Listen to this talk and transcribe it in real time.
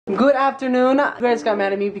Good afternoon. You guys got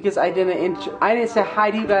mad at me because I didn't say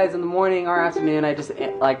hi to you guys in the morning or afternoon. I just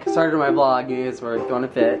like started my vlog. You guys were going to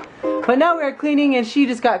fit. But now we are cleaning and she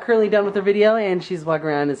just got currently done with her video and she's walking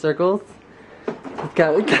around in circles.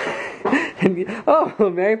 Oh,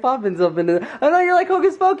 Mary Poppins opened it. Oh no, you're like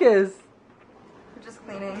Hocus Pocus. We're just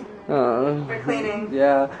cleaning. Oh. We're cleaning.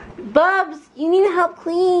 Yeah. Bubs, you need help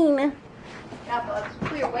clean. Yeah, Bubs,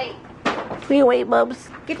 pull your weight. Pull your weight, Bubs.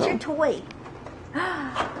 Get your toy.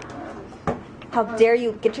 How dare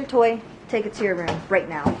you get your toy, take it to your room right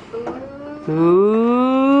now.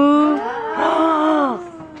 Ooh.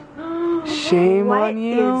 Shame on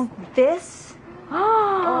you. What is this?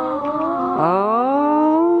 Oh.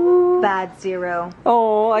 Bad zero.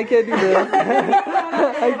 Oh, I can't do this.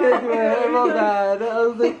 I can't do it. I felt bad. I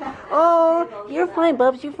was like, Oh, you're fine,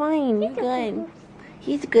 Bubs. You're fine. You're good.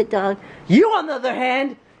 He's a good dog. you on the other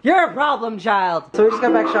hand, you're a problem child. So we just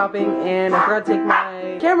got back shopping and I forgot to take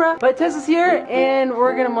my camera. But Tessa's here and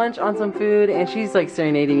we're gonna munch on some food and she's like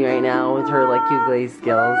serenading me right now with her like ukulele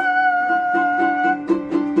skills.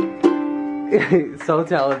 So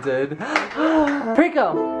talented.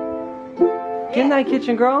 Prico! Get in that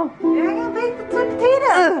kitchen, girl. You're gonna bake the sweet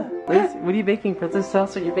potato. What are you baking, Princess? Tell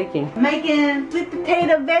us what you're baking. Making sweet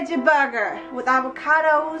potato veggie burger with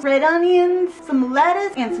avocados, red onions, some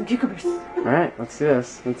lettuce, and some cucumbers. Alright, let's do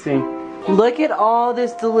this. Let's see. Look at all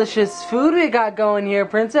this delicious food we got going here,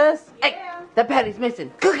 Princess. Hey, the patty's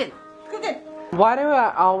missing. Cook it. Cook it. Why do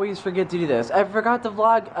I always forget to do this? I forgot to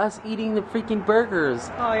vlog us eating the freaking burgers.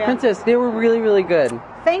 Oh, yeah. Princess, they were really, really good.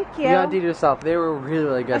 Thank you. You outdid yourself. They were really,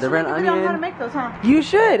 really good. I The should red maybe know how to onion. make those, huh? You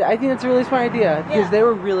should. I think that's a really smart idea because Yeah. they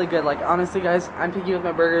were really good. Like honestly, guys, I'm picky with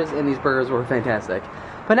my burgers, and these burgers were fantastic.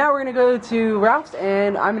 But now we're gonna go to Ralph's,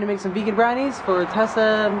 and I'm gonna make some vegan brownies for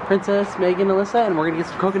Tessa, Princess, Megan, Alyssa, and we're gonna get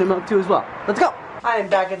some coconut milk too as well. Let's go. I am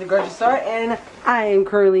back at the grocery store, and I am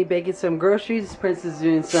currently baking some groceries. Princess is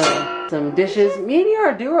doing some dishes. Me and you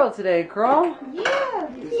are a duo today, girl.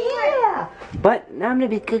 Yeah. But now I'm gonna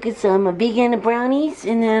be cooking some vegan brownies,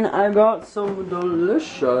 and then I got some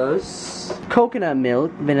delicious coconut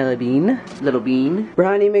milk, vanilla bean, little bean.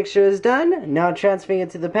 Brownie mixture is done. Now transferring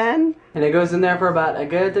it to the pan. And it goes in there for about a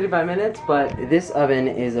good 35 minutes, but this oven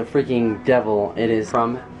is a freaking devil. It is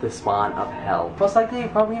from the spawn of hell. Most likely, you're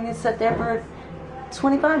probably gonna sit there for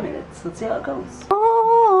 25 minutes. Let's see how it goes.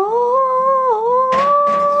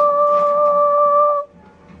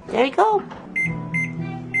 there you go.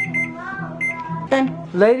 Done.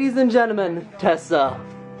 Ladies and gentlemen, Tessa.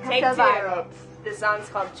 Take two. This song's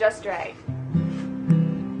called Just Right.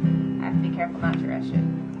 I have to be careful not to rush it.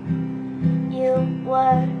 You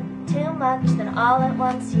were too much, then all at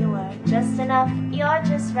once you were just enough. You're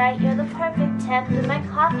just right, you're the perfect temp in my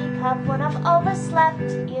coffee cup when I've overslept.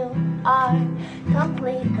 You are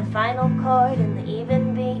complete, the final chord in the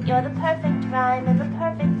even beat. You're the perfect rhyme and the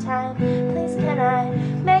perfect time. Please can I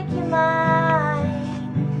make you mine?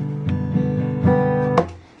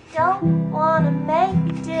 Don't wanna make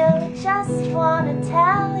a deal, just wanna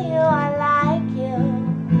tell you I like you.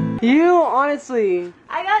 You, honestly,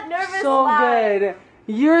 I got nervous so live. good.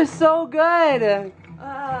 You're so good.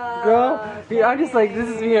 Girl, I'm just like, this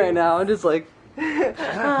is me right now. I'm just like,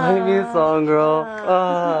 write me a song, girl.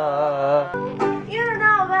 You don't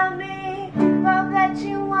know about me, but that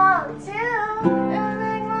you want to.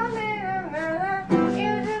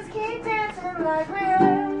 You just keep dancing like we're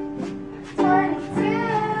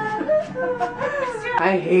 22.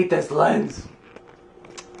 I hate this lens.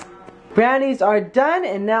 Brownies are done,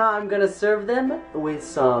 and now I'm gonna serve them with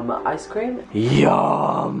some ice cream.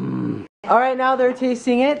 Yum! Alright, now they're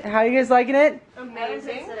tasting it. How are you guys liking it?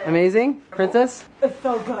 Amazing. Amazing? Princess? It's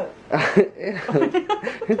so good.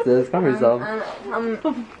 Princess, calm yourself.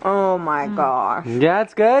 Oh my gosh. Yeah,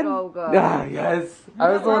 it's good? So good. Ah, yes. I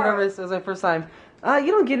was a little nervous. It was my first time.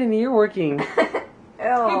 You don't get any. You're working.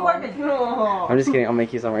 I'm just kidding. I'll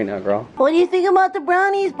make you some right now, girl. What do you think about the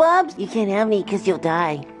brownies, Bubs? You can't have me because you'll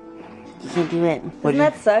die. You can't do it. Doesn't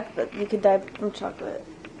that suck that you could die from chocolate?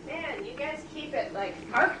 Man, you guys keep it like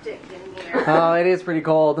Arctic in here. Oh, it is pretty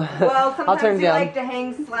cold. Well, I'll turn sometimes it you down. like to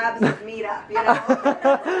hang slabs of meat up, you know?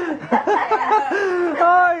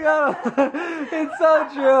 Oh, yeah. It's so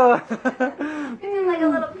true. Like a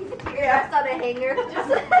little piece of chicken wrapped on a hanger.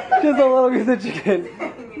 Just a little piece of chicken.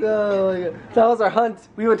 Oh my god. That was our hunt.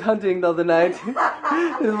 We went hunting the other night.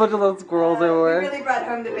 There's a bunch of little squirrels We everywhere. really brought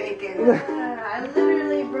home the bacon. I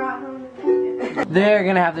literally brought home the bacon. They're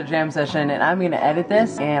gonna have their jam session and I'm gonna edit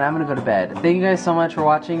this and I'm gonna go to bed. Thank you guys so much for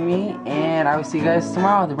watching me and I will see you guys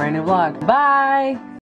tomorrow with a brand new vlog. Bye!